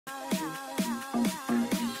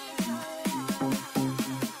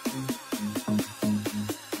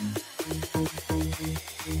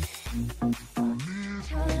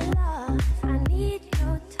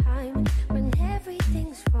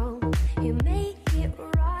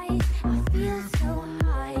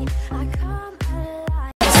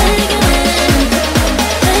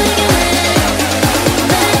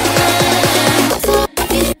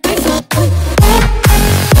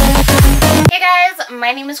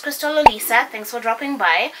is Crystal Olisa. Thanks for dropping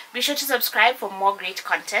by. Be sure to subscribe for more great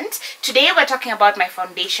content. Today we're talking about my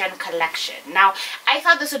foundation collection. Now, I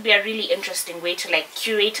thought this would be a really interesting way to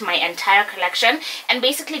curate my entire collection and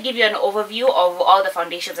basically give you an overview of all the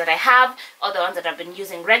foundations that I have, all the ones that I've been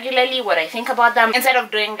using regularly, what I think about them, instead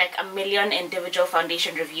of doing like a million individual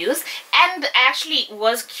foundation reviews. And I actually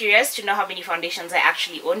was curious to know how many foundations I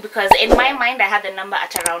actually own, because in my mind I had the number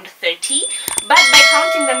at around 30, but by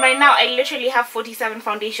counting them right now I literally have 47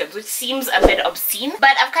 foundations, which seems a bit obscene.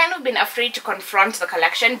 But I've kind of been afraid to confront the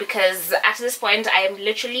collection because at this point I am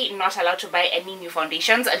literally not allowed to buy any new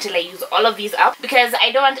foundations until I use all of these up, because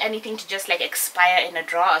I don't want anything to just expire in a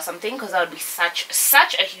drawer or something, because that would be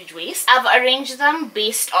such a huge waste. I've arranged them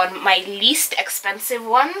based on my least expensive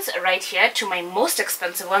ones right here to my most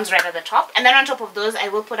expensive ones right at the top, and then on top of those I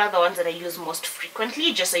will put out the ones that I use most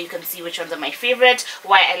frequently, just so you can see which ones are my favorite,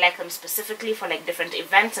 why I like them specifically for different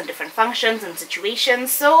events and different functions and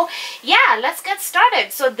situations. So yeah, let's get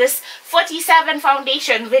started. So this 47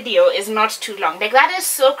 foundation video is not too long. That is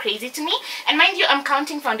so crazy to me. And mind you, I'm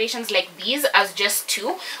counting foundations like these as just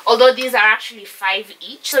 2, although these are actually 5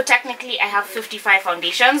 each. So technically I have 55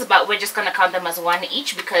 foundations, but we're just gonna count them as 1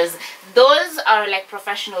 each because those are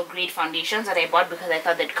professional grade foundations that I bought because I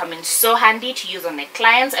thought they'd come in so handy to use on my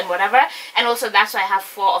clients and whatever. And also that's why I have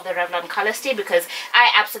 4 of the Revlon Color Stay, because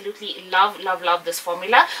I absolutely love this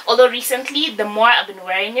formula. Although recently, the more I've been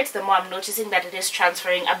wearing it, the more I'm noticing that it is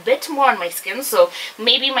transferring a bit more on my skin. So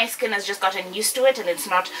maybe my skin has just gotten used to it and it's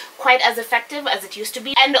not quite as effective as it used to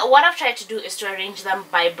be. And what I've tried to do is to arrange them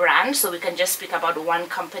by brand, so we can just speak about one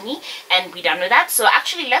company and be done with that. So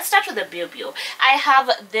actually, let's start with the Bio. I have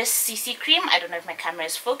this CC cream. I don't know if my camera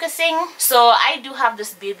is focusing. So I do have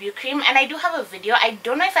this Bio cream, and I do have a video. I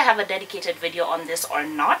don't know if I have a dedicated video on this or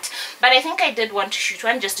not, but I think I did want to shoot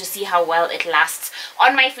one just to see how well it lasts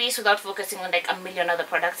on my face without focusing on a million other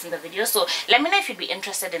products in the video. So let me know if you'd be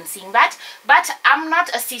interested in seeing that. But I'm not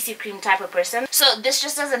a CC cream type of person, so this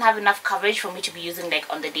just doesn't have enough coverage for me to be using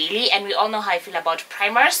on the daily. And we all know how I feel about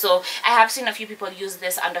primer, so I have seen a few people use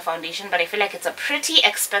this under foundation, but I feel like it's a pretty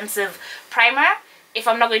expensive primer if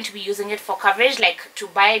I'm not going to be using it for coverage. To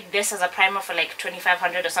buy this as a primer for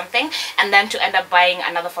 2,500 or something, and then to end up buying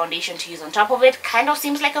another foundation to use on top of it, kind of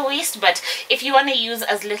seems like a waste. But if you want to use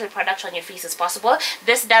as little product on your face as possible,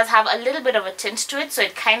 this does have a little bit of a tint to it, so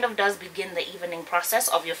it kind of does begin the evening process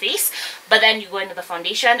of your face. But then you go into the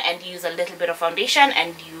foundation and you use a little bit of foundation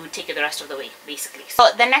and you take it the rest of the way, basically. So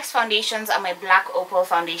the next foundations are my black Opal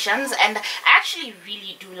foundations, and I actually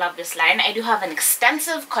really do love this line. I do have an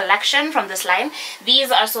extensive collection from this line.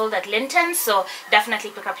 These are sold at Linton, so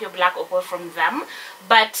definitely pick up your black Opal from them.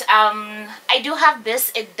 But I do have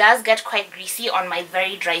this. It does get quite greasy on my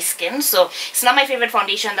very dry skin, so it's not my favorite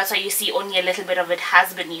foundation. That's why you see only a little bit of it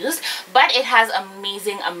has been used, but it has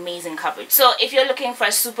amazing coverage. So if you're looking for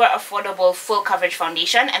a super affordable full coverage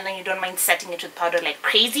foundation and then you don't mind setting it with powder like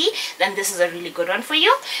crazy, then this is a really good one for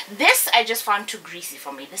you. This I just found too greasy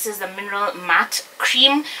for me. This is the Mineral Matte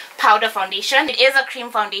Cream Powder Foundation. It is a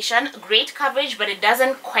cream foundation, great coverage, but it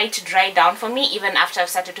doesn't quite dry down for me even after I've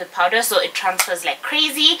set it with powder, so it transfers like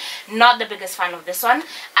crazy. Not the biggest fan of this one.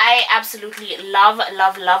 I absolutely love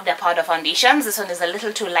their powder foundations. This one is a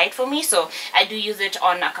little too light for me, so I do use it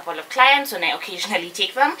on a couple of clients when I occasionally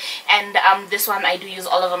take them. And this one I do use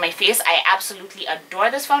all over my face. I absolutely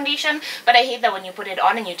adore this foundation, but I hate that when you put it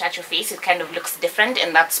on and you touch your face, it kind of looks different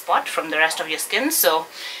in that spot from the rest of your skin. So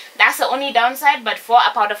that's the only downside. But for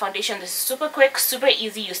a powder foundation, this is super quick, super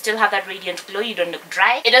easy. You still have that radiant glow. You don't look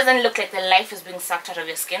dry. It doesn't look like the life is being sucked out of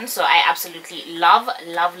your skin. So I absolutely love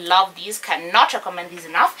these. Cannot recommend these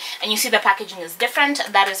enough. And you see the packaging is different.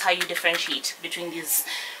 That is how you differentiate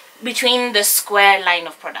between the square line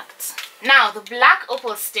of products. Now, the black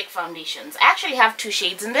Opal stick foundations. I actually have 2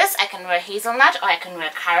 shades in this. I can wear Hazelnut or I can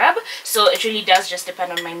wear Carob, so it really does just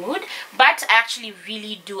depend on my mood. But I actually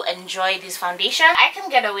really do enjoy this foundation. I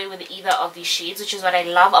can get away with either of these shades, which is what I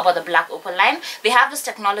love about the black Opal line. They have this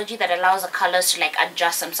technology that allows the colors to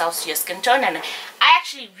adjust themselves to your skin tone, and I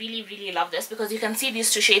actually really love this because you can see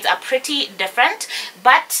these 2 shades are pretty different,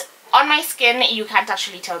 but on my skin you can't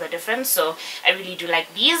actually tell the difference, so I really do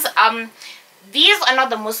like these. These are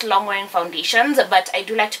not the most long wearing foundations, but I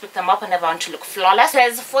do like to pick them up whenever I want to look flawless,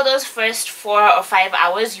 because for those first 4 or 5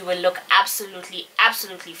 hours you will look absolutely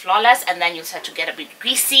flawless, and then you'll start to get a bit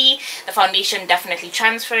greasy. The foundation definitely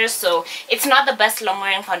transfers, so it's not the best long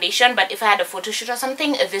wearing foundation, but if I had a photo shoot or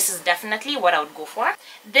something, this is definitely what I would go for.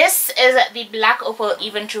 This is the black Opal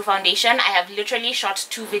Even True foundation. I have literally shot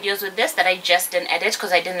 2 videos with this that I just didn't edit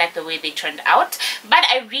because I didn't like the way they turned out, but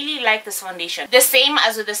I really like this foundation. The same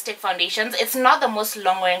as with the stick foundations, it's it's not the most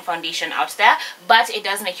long-wearing foundation out there, but it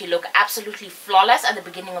does make you look absolutely flawless at the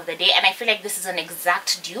beginning of the day. And I feel like this is an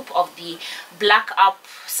exact dupe of the Black Up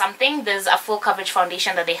something. There's a full coverage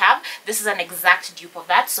foundation that they have. This is an exact dupe of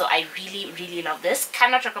that, so I really love this.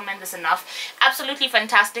 Cannot recommend this enough. Absolutely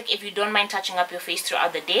fantastic if you don't mind touching up your face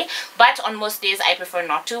throughout the day, but on most days I prefer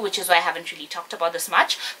not to, which is why I haven't really talked about this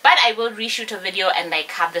much. But I will reshoot a video and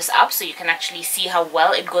like have this up so you can actually see how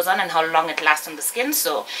well it goes on and how long it lasts on the skin.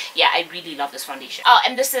 So yeah, I really love this foundation. Oh,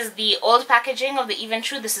 and this is the old packaging of the Even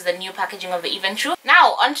True. This is the new packaging of the Even True.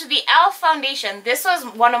 Now onto the e.l.f. foundation. This was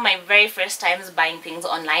one of my very first times buying things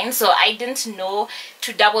online, so I didn't know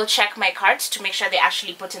to double check my cart to make sure they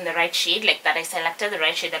actually put in the right shade, like that I selected the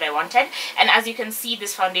right shade that I wanted. And as you can see,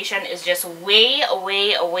 this foundation is just way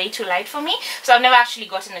too light for me, so I've never actually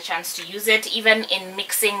gotten a chance to use it, even in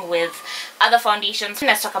mixing with other foundations.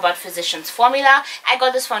 Let's talk about Physicians Formula. I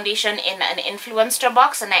got this foundation in an influencer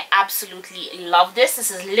box and I absolutely love this.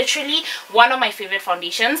 This is literally one of my favorite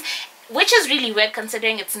foundations, which is really weird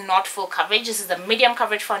considering it's not full coverage. This is a medium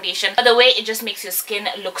coverage foundation, but the way it just makes your skin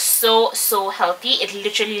look so healthy, it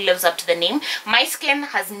literally lives up to the name. My skin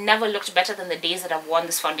has never looked better than the days that I've worn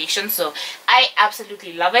this foundation, so I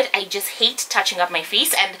absolutely love it. I just hate touching up my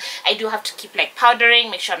face, and I do have to keep like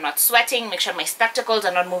powdering, make sure I'm not sweating, make sure my spectacles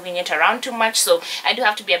are not moving it around too much, so I do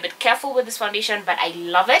have to be a bit careful with this foundation, but I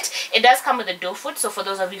love it. It does come with a doe foot, so for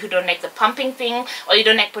those of you who don't like the pumping thing, or you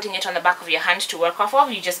don't like putting it on the back of your hand to work off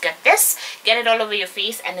of, you just get this, get it all over your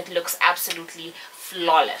face, and it looks absolutely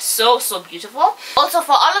flawless. So beautiful. Also,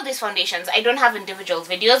 for all of these foundations, I don't have individual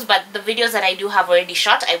videos, but the videos that I do have already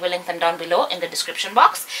shot, I will link them down below in the description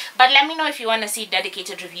box. But let me know if you want to see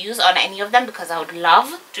dedicated reviews on any of them, because I would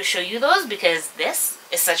love to show you those, because this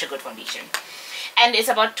is such a good foundation. And it's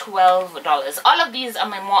about $12. All of these are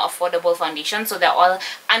my more affordable foundations, so they're all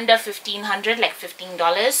under $1,500, like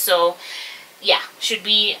 $15. So yeah, should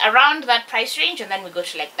be around that price range, and then we go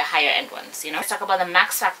to like the higher end ones, you know. Let's talk about the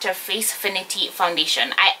Max Factor Face Finity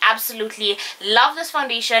foundation. I absolutely love this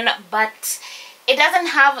foundation, but it doesn't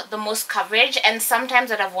have the most coverage, and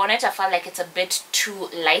sometimes that I've worn it, I felt like it's a bit too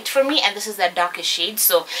light for me, and this is the darkest shade,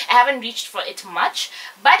 so I haven't reached for it much,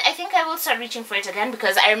 but I think I will start reaching for it again,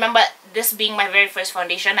 because I remember this being my very first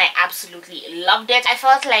foundation. I absolutely loved it. I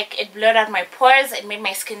felt like it blurred out my pores, it made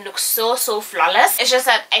my skin look so flawless. It's just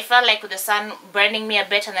that I felt like with the sun burning me a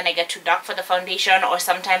bit, and then I get too dark for the foundation, or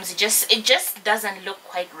sometimes it just doesn't look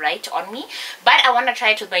quite right on me. But I want to try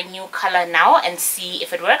it with my new color now and see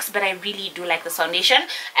if it works. But I really do like this foundation.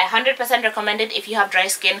 I 100% recommend it if you have dry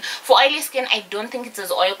skin. For oily skin, I don't think it's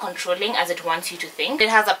as oil controlling as it wants you to think. It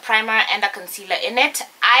has a primer and a concealer in it.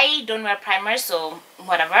 I don't wear primer, so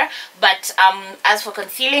whatever, but as for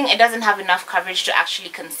concealing, it doesn't have enough coverage to actually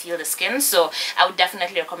conceal the skin, so I would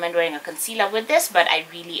definitely recommend wearing a concealer with this, but I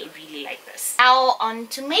really like this. Now on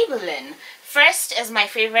to Maybelline. First is my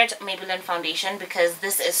favorite Maybelline foundation, because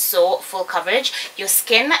this is so full coverage. Your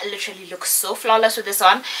skin literally looks so flawless with this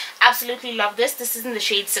on. Absolutely love this. This is in the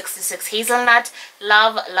shade 66 Hazelnut.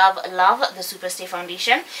 Love the Superstay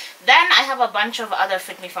foundation. Then I have a bunch of other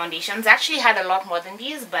Fit Me foundations. I actually had a lot more than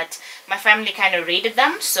these, but my family kind of raided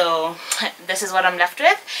them, so this is what I'm left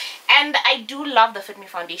with. And I do love the Fit Me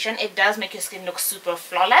foundation. It does make your skin look super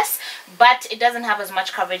flawless, but it doesn't have as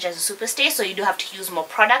much coverage as a Superstay, so you do have to use more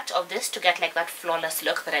product of this to get like that flawless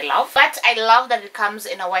look that I love. But I love that it comes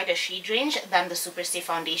in a wider shade range than the Superstay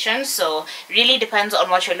foundation, so really depends on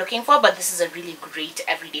what you're looking for, but this is a really great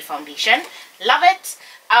everyday foundation. Love it.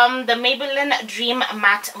 The Maybelline Dream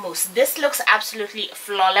Matte Mousse. This looks absolutely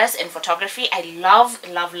flawless in photography. I love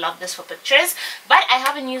this for pictures, but I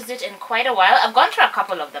haven't used it in quite a while. I've gone through a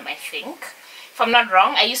couple of them, I think. If I'm not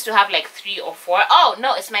wrong, I used to have like 3 or 4. Oh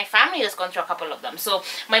no, it's my family that's gone through a couple of them. So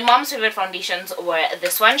my mom's favorite foundations were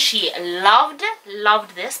this one. She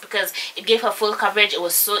loved this because it gave her full coverage. It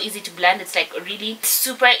was so easy to blend. It's like really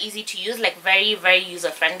super easy to use, like very user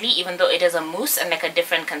friendly, even though it is a mousse and like a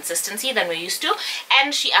different consistency than we're used to.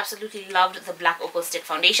 And she absolutely loved the black opal stick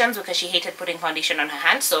foundations because she hated putting foundation on her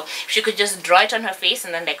hands. So if she could just draw it on her face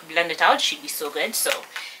and then like blend it out, she'd be so good. So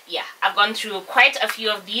yeah, I've gone through quite a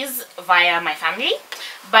few of these via my family.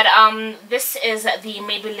 But this is the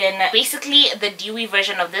Maybelline, basically the dewy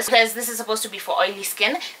version of this, because this is supposed to be for oily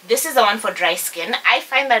skin. This is the one for dry skin. I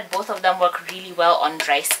find that both of them work really well on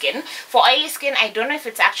dry skin. For oily skin, I don't know if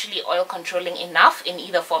it's actually oil controlling enough in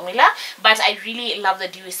either formula, but I really love the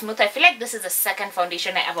Dewy Smooth. I feel like this is the second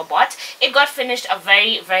foundation I ever bought. It got finished a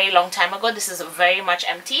very long time ago. This is very much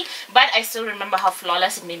empty, but I still remember how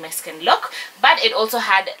flawless it made my skin look. But it also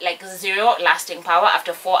had like zero lasting power.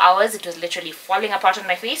 After 4 hours it was literally falling apart on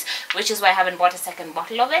my face, which is why I haven't bought a second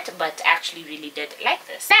bottle of it, but I actually really did like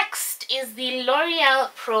this. Next is the L'Oreal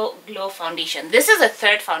Pro Glow foundation. This is the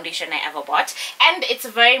third foundation I ever bought, and it's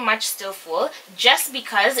very much still full just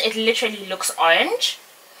because it literally looks orange.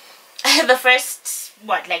 The first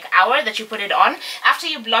like hour that you put it on, after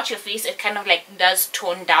you blot your face, it kind of like does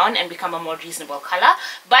tone down and become a more reasonable color.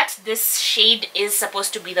 But this shade is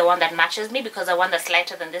supposed to be the one that matches me, because the one that's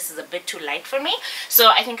lighter than this is a bit too light for me. So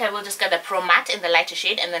I think I will just get the Pro Matte in the lighter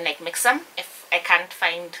shade and then like mix them if I can't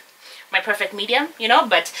find my perfect medium, you know.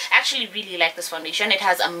 But I actually really like this foundation. It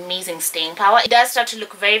has amazing staying power. It does start to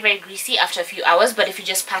look very, very greasy after a few hours, but if you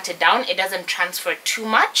just pat it down, it doesn't transfer too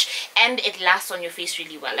much and it lasts on your face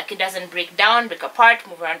really well. Like, it doesn't break down, break apart,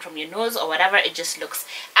 move around from your nose or whatever. It just looks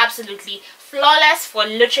absolutely flawless for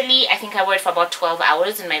literally, I think I wore it for about 12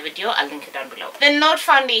 hours in my video. I'll link it down below. The Note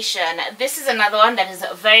foundation. This is another one that is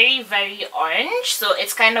very, very orange, so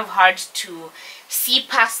it's kind of hard to see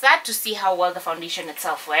past that to see how well the foundation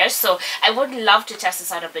itself wears. So I would love to test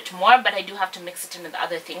this out a bit more, but I do have to mix it in with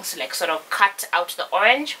other things to like sort of cut out the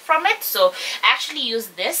orange from it. So I actually use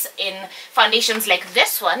this in foundations like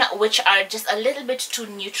this one, which are just a little bit too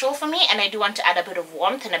neutral for me, and I do want to add a bit of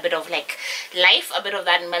warmth and a bit of like life, a bit of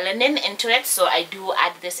that melanin into it, so I do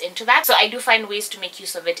add this into that. So I do find ways to make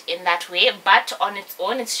use of it in that way, but on its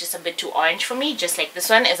own it's just a bit too orange for me. Just like this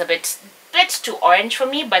one is a bit too orange for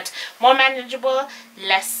me, but more manageable,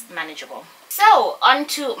 less manageable. So on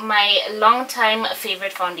to my long time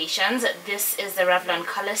favorite foundations. This is the Revlon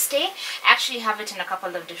Color Stay. I actually have it in a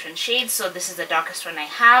couple of different shades. So this is the darkest one I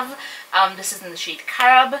have. This is in the shade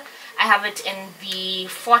Carob. I have it in the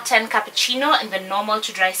 410 Cappuccino, in the normal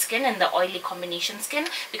to dry skin, and the oily combination skin,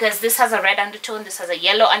 because this has a red undertone, this has a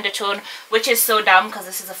yellow undertone, which is so dumb because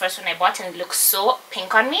this is the first one I bought and it looks so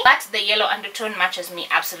pink on me. But the yellow undertone matches me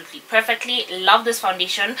absolutely perfectly. Love this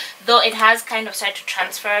foundation, though it has kind of started to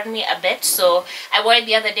transfer on me a bit. So I wore it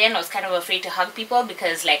the other day and I was kind of afraid to hug people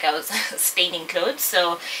because like I was staining clothes.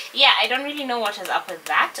 So yeah, I don't really know what is up with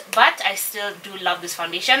that, but I still do love this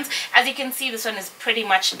foundation. As you can see, this one is pretty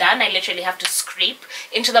much done. I literally have to scrape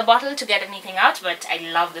into the bottle to get anything out, but I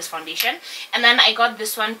love this foundation. And then I got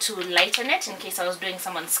this one to lighten it in case I was doing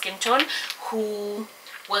someone's skin tone who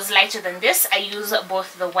was lighter than this. I use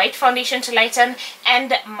both the white foundation to lighten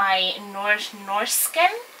and my Norse Skin,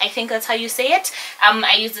 I think that's how you say it.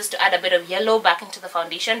 I use this to add a bit of yellow back into the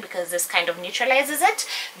foundation because this kind of neutralizes it.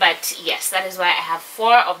 But yes, that is why I have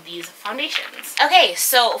 4 of these foundations. Okay,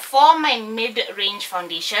 so for my mid-range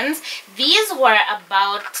foundations, these were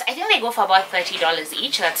about, I think they go for about $30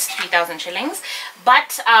 each. That's 3,000 shillings.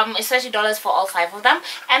 But it's $30 for all 5 of them,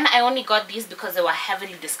 and I only got these because they were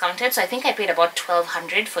heavily discounted. So I think I paid about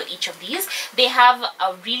 $1,200 for each of these. They have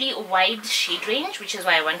a really wide shade range, which is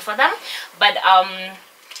why I went for them. But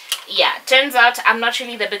yeah, turns out I'm not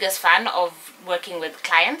really the biggest fan of working with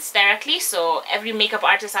clients directly. So every makeup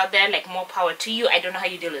artist out there, like, more power to you. I don't know how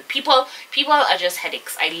you deal with people. People are just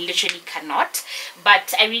headaches. I literally cannot.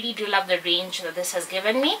 But I really do love the range that this has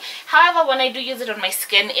given me. However, when I do use it on my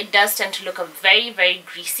skin, it does tend to look very, very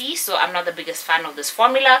greasy. So I'm not the biggest fan of this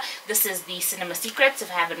formula. This is the Cinema Secrets,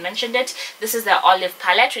 if I haven't mentioned it. This is the Olive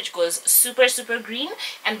palette, which goes super, super green.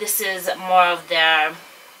 And this is more of their,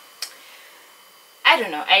 I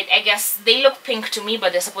don't know, I guess they look pink to me,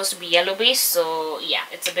 but they're supposed to be yellow based, so yeah,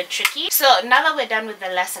 it's a bit tricky. So now that we're done with the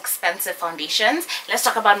less expensive foundations, let's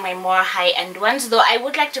talk about my more high-end ones. Though I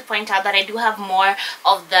would like to point out that I do have more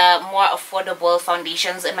of the more affordable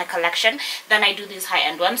foundations in my collection than I do these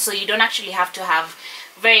high-end ones. So you don't actually have to have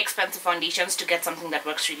very expensive foundations to get something that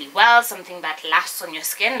works really well, something that lasts on your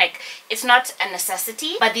skin. Like, it's not a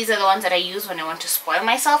necessity, but these are the ones that I use when I want to spoil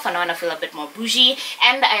myself and I want to feel a bit more bougie.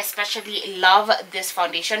 And I especially love this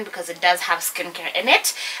foundation because it does have skincare in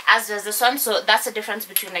it, as does this one. So that's the difference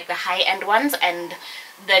between like the high-end ones and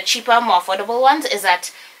the cheaper, more affordable ones, is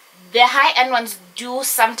that the high-end ones do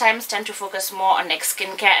sometimes tend to focus more on like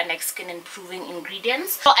skincare and like skin improving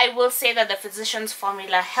ingredients. So I will say that the Physicians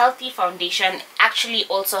Formula Healthy Foundation actually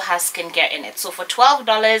also has skincare in it. So for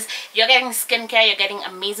 $12, you're getting skincare, you're getting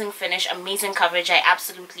amazing finish, amazing coverage. I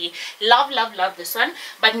absolutely love, love, love this one.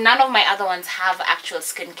 But none of my other ones have actual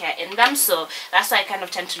skincare in them. So that's why I kind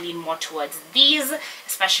of tend to lean more towards these,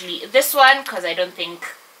 especially this one, because I don't think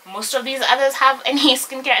most of these others have any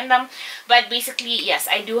skincare in them. But basically, yes,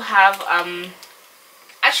 I do have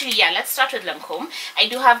Actually, yeah, let's start with Lancome. I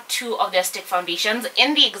do have two of their stick foundations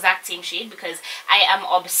in the exact same shade because I am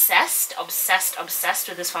obsessed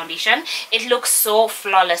with this foundation. It looks so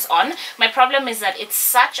flawless on. My problem is that it's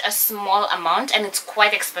such a small amount and it's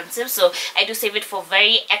quite expensive, so I do save it for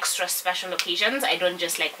very extra special occasions. I don't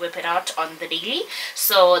just like whip it out on the daily,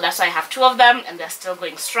 so that's why I have two of them, and they're still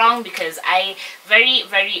going strong because I very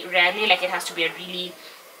rarely, like, it has to be a really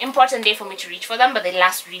important day for me to reach for them, but they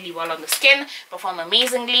last really well on the skin, perform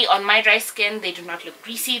amazingly on my dry skin. They do not look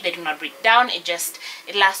greasy, they do not break down, it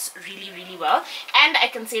lasts really well. And I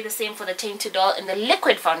can say the same for the Tainted Doll in the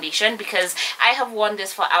liquid foundation because I have worn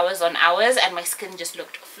this for hours on hours and my skin just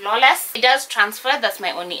looked flawless. It does transfer, that's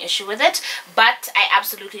my only issue with it, but I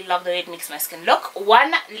absolutely love the way it makes my skin look.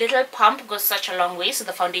 One little pump goes such a long way, so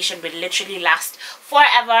the foundation will literally last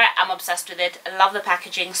forever. I'm obsessed with it. I love the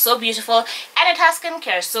packaging, so beautiful, and it has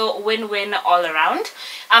skincare, so win-win all around.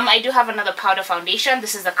 I do have another powder foundation.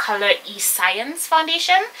 This is the color E-Science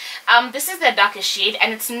foundation. This is the darkest shade,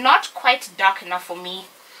 and it's not quite dark enough for me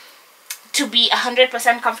to be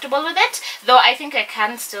 100% comfortable with it, though I think I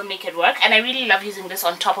can still make it work. And I really love using this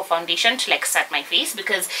on top of foundation to like set my face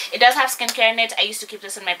because it does have skincare in it. I used to keep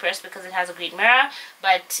this in my purse because it has a great mirror,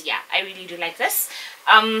 but yeah, I really do like this.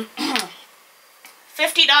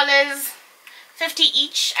 $50, 50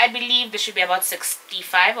 each. I believe this should be about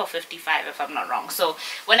 65 or 55 if I'm not wrong. So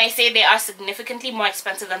when I say they are significantly more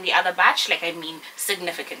expensive than the other batch, like, I mean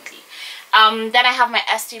significantly. Then I have my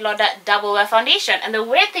Estee Lauder Double Wear Foundation, and the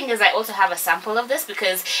weird thing is I also have a sample of this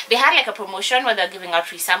because they had like a promotion where they're giving out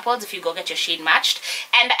free samples if you go get your shade matched,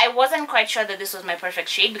 and I wasn't quite sure that this was my perfect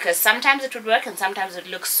shade because sometimes it would work and sometimes it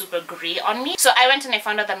looks super grey on me. So I went and I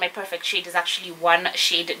found out that my perfect shade is actually one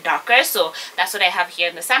shade darker, so that's what I have here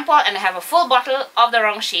in the sample, and I have a full bottle of the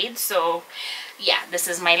wrong shade. So yeah, this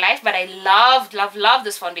is my life, but I love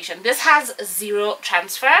this foundation. This has zero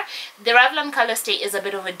transfer. The Revlon Color Stay is a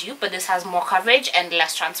bit of a dupe, but this has more coverage and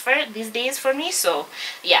less transfer these days for me. So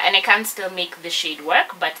yeah, and I can still make this shade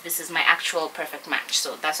work, but this is my actual perfect match,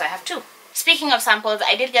 so that's why I have two. Speaking of samples,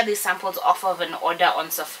 I did get these samples off of an order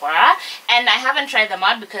on Sephora, and I haven't tried them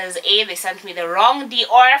out because A, they sent me the wrong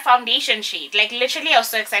Dior foundation shade. Like, literally I was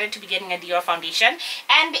so excited to be getting a Dior foundation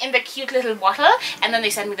and in the cute little bottle, and then they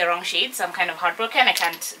sent me the wrong shade, so I'm kind of heartbroken. I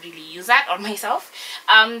can't really use that on myself.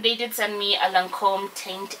 They did send me a Lancome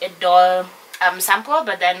Tainted Doll sample,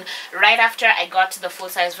 but then right after I got the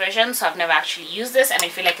full-size version, so I've never actually used this, and I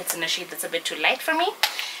feel like it's in a shade that's a bit too light for me.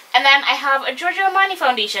 And then I have a Giorgio Armani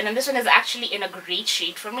foundation, and this one is actually in a great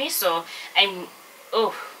shade for me, so I'm,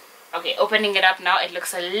 oh, okay, opening it up now, it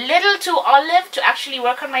looks a little too olive to actually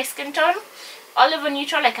work on my skin tone. Olive or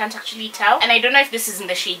neutral, I can't actually tell. And I don't know if this is in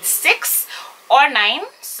the shade 6 or 9,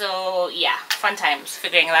 so yeah, fun times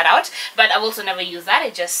figuring that out. But I've also never used that.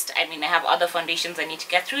 I mean, I have other foundations I need to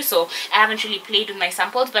get through, so I haven't really played with my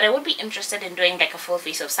samples, but I would be interested in doing like a full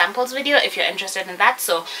face of samples video if you're interested in that.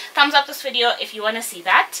 So thumbs up this video if you want to see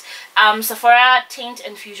that. Sephora Taint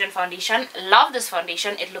Infusion foundation. Love this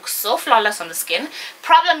foundation. It looks so flawless on the skin.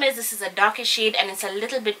 Problem is, this is a darker shade and it's a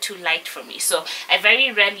little bit too light for me, so I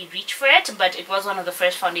very rarely reach for it, but it was one of the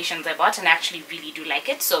first foundations I bought and I actually really do like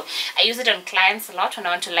it. So I use it on clients a lot when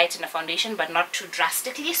I want to lighten a foundation, but not too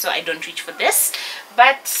drastically, so I don't reach for this.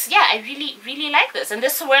 But yeah, I really like this, and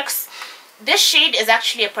this works. This shade is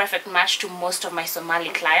actually a perfect match to most of my Somali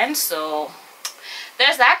clients, so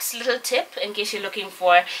there's that little tip in case you're looking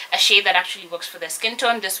for a shade that actually works for their skin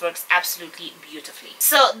tone. This works absolutely beautifully.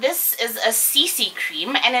 So this is a CC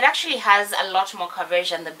cream, and it actually has a lot more coverage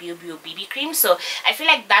than the Bio Bio BB cream, so I feel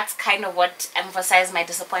like that's kind of what emphasized my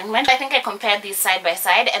disappointment. I think I compared these side by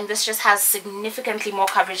side, and this just has significantly more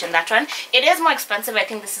coverage than that one. It is more expensive. I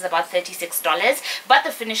think this is about $36, but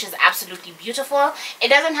the finish is absolutely beautiful. It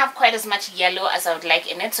doesn't have quite as much yellow as I would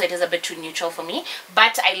like in it, so it is a bit too neutral for me,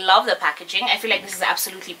 but I love the packaging. I feel like this is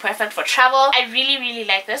absolutely perfect for travel. I really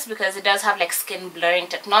like this because it does have like skin blurring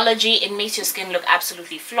technology. It makes your skin look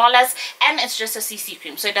absolutely flawless, and it's just a CC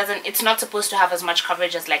cream, so it's not supposed to have as much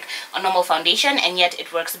coverage as like a normal foundation, and yet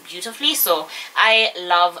it works beautifully. So I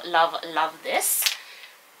love this.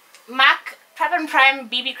 MAC Prep and Prime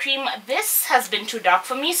BB cream. This has been too dark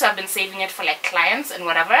for me, so I've been saving it for like clients and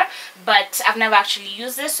whatever, but I've never actually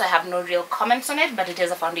used this, so I have no real comments on it, but it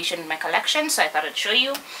is a foundation in my collection, so I thought I'd show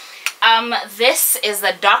you. This is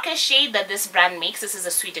the darkest shade that this brand makes. This is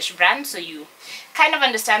a Swedish brand, so you kind of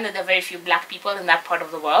understand that there are very few black people in that part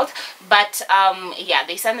of the world, but yeah,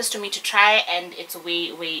 they sent this to me to try, and it's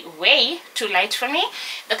way too light for me.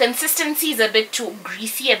 The consistency is a bit too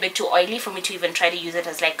greasy, a bit too oily for me to even try to use it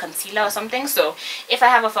as like concealer or something. So if I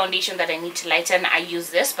have a foundation that I need to lighten, I use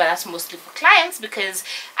this, but that's mostly for clients because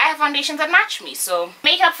I have foundations that match me. So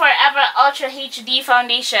Makeup Forever Ultra HD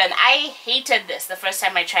foundation. I hated this the first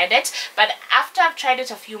time I tried it, but after I've tried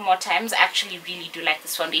it a few more times, I actually really do like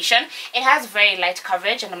this foundation. It has very light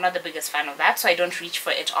coverage, and I'm not the biggest fan of that, so I don't reach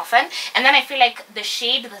for it often. And then I feel like the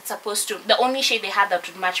shade that's supposed to, the only shade they had that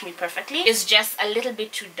would match me perfectly is just a little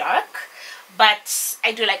bit too dark. But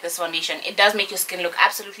I do like this foundation. It does make your skin look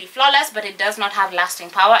absolutely flawless, but it does not have lasting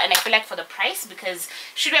power. And I feel like for the price, because it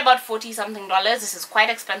should be about $40 something, this is quite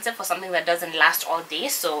expensive for something that doesn't last all day.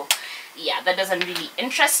 So yeah, that doesn't really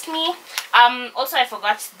interest me. Also, I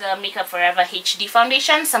forgot the Makeup Forever HD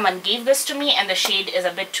foundation. Someone gave this to me, and the shade is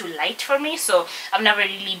a bit too light for me, so I've never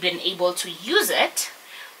really been able to use it.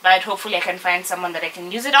 But hopefully I can find someone that I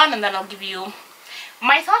can use it on, and then I'll give you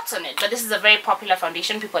my thoughts on it. But this is a very popular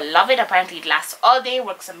foundation. People love it. Apparently it lasts all day,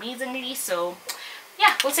 works amazingly. So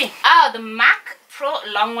yeah, we'll see. The MAC Pro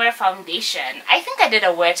Longwear foundation. I think I did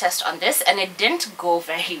a wear test on this, and it didn't go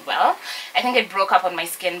very well. I think it broke up on my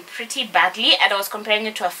skin pretty badly, and I was comparing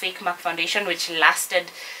it to a fake MAC foundation which lasted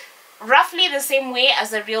roughly the same way as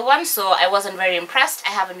the real one, so I wasn't very impressed. I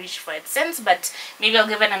haven't reached for it since, but maybe I'll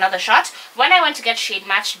give it another shot. When I went to get shade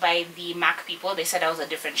matched by the MAC people, they said I was a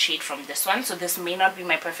different shade from this one, so this may not be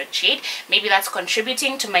my perfect shade. Maybe that's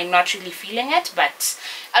contributing to my not really feeling it, but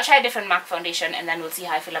I'll try a different MAC foundation and then we'll see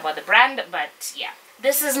how I feel about the brand. But yeah,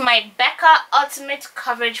 this is my Becca Ultimate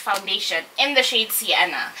Coverage Foundation in the shade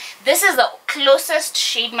Sienna. This is the closest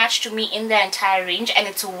shade match to me in the entire range, and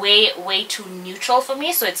it's way too neutral for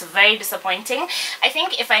me, so it's very disappointing. I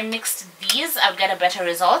think if I mixed these, I'll get a better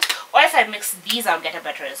result, or if I mix these, I'll get a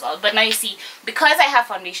better result. But now you see, because I have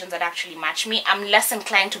foundations that actually match me, I'm less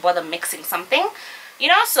inclined to bother mixing something, you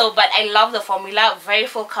know. So but I love the formula. Very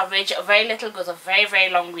full coverage, very little goes a very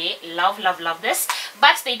long way. Love this.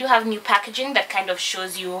 But they do have new packaging that kind of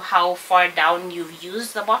shows you how far down you've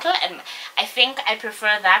used the bottle, and I think I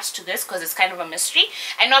prefer that to this because it's kind of a mystery.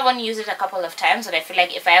 I know I've only used it a couple of times, but I feel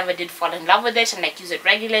like if I ever did fall in love with it and like use it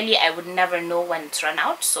regularly, I would never know when it's run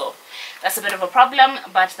out. So that's a bit of a problem.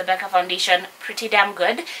 But the Becca foundation, pretty damn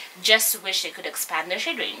good. Just wish they could expand their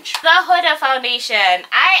shade range. The Huda foundation.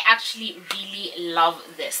 I actually really love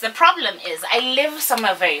this. The problem is I live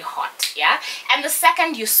somewhere very hot, yeah, and the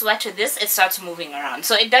second you sweat with this, it starts moving around,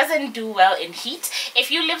 so it doesn't do well in heat. If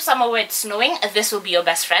you live somewhere where it's snowing, this will be your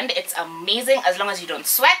best friend. It's amazing as long as you don't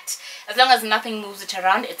sweat, as long as nothing moves it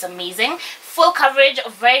around. It's amazing. Full coverage,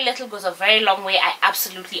 very little goes a very long way. I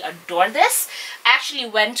absolutely adore this. I actually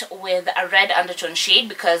went with a red undertone shade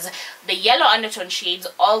because the yellow undertone shades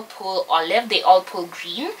all pull olive, they all pull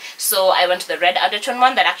green, so I went to the red undertone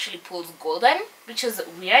one that actually pulls golden, which is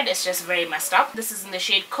weird. It's just very messed up. This is in the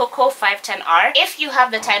shade Cocoa 510R. If you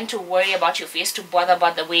have the time to worry about your face, to bother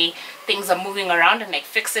about the way things are moving around and like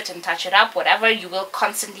fix it and touch it up, whatever, you will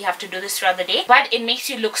constantly have to do this throughout the day, but it makes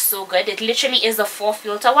you look so good. It literally is the 4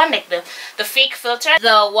 filter one, like the fake filter,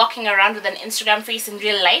 the walking around with an Instagram face in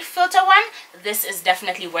real life filter one. This is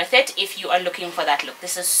definitely worth it if you are looking for that look.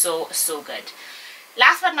 This is so good.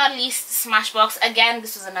 Last but not least, Smashbox. Again,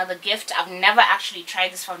 this was another gift. I've never actually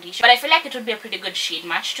tried this foundation, but I feel like it would be a pretty good shade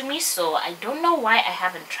match to me, so I don't know why I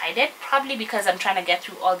haven't tried it. Probably because I'm trying to get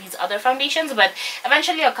through all these other foundations, but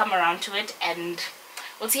eventually I'll come around to it and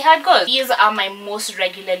we'll see how it goes. These are my most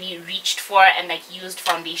regularly reached for and like used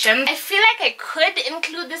foundations. I feel like I could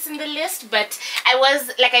include this in the list, but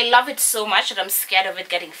I love it so much that I'm scared of it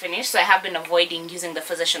getting finished, so I have been avoiding using the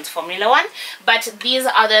Physicians Formula one. But these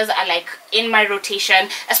others are like in my rotation,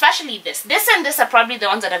 especially this. This and this are probably the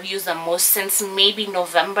ones that I've used the most since maybe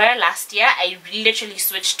November last year. I literally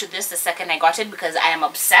switched to this the second I got it because I am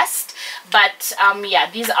obsessed. But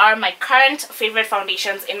yeah, these are my current favorite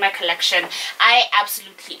foundations in my collection. I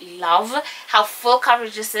absolutely love how full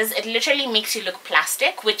coverage this is. It literally makes you look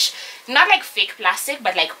plastic, which not like fake plastic,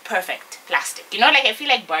 but like perfect plastic, you know, like I feel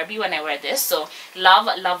like Barbie when I wear this. So love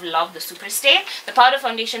the Superstay. The powder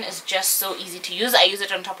foundation is just so easy to use. I use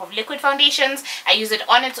it on top of liquid foundations, I use it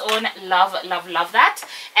on its own. Love that.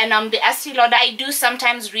 And the Estee Lauder, I do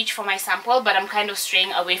sometimes reach for my sample, but I'm kind of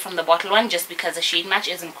straying away from the bottle one just because the shade match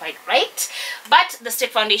isn't quite right. But the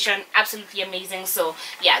stick foundation, absolutely amazing. So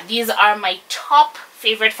yeah, these are my top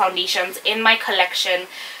favorite foundations in my collection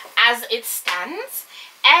as it stands.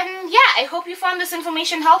 And yeah, I hope you found this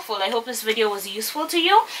information helpful. I hope this video was useful to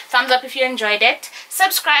you. Thumbs up if you enjoyed it.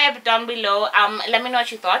 Subscribe down below. Let me know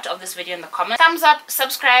what you thought of this video in the comments. Thumbs up,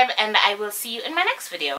 subscribe, and I will see you in my next video.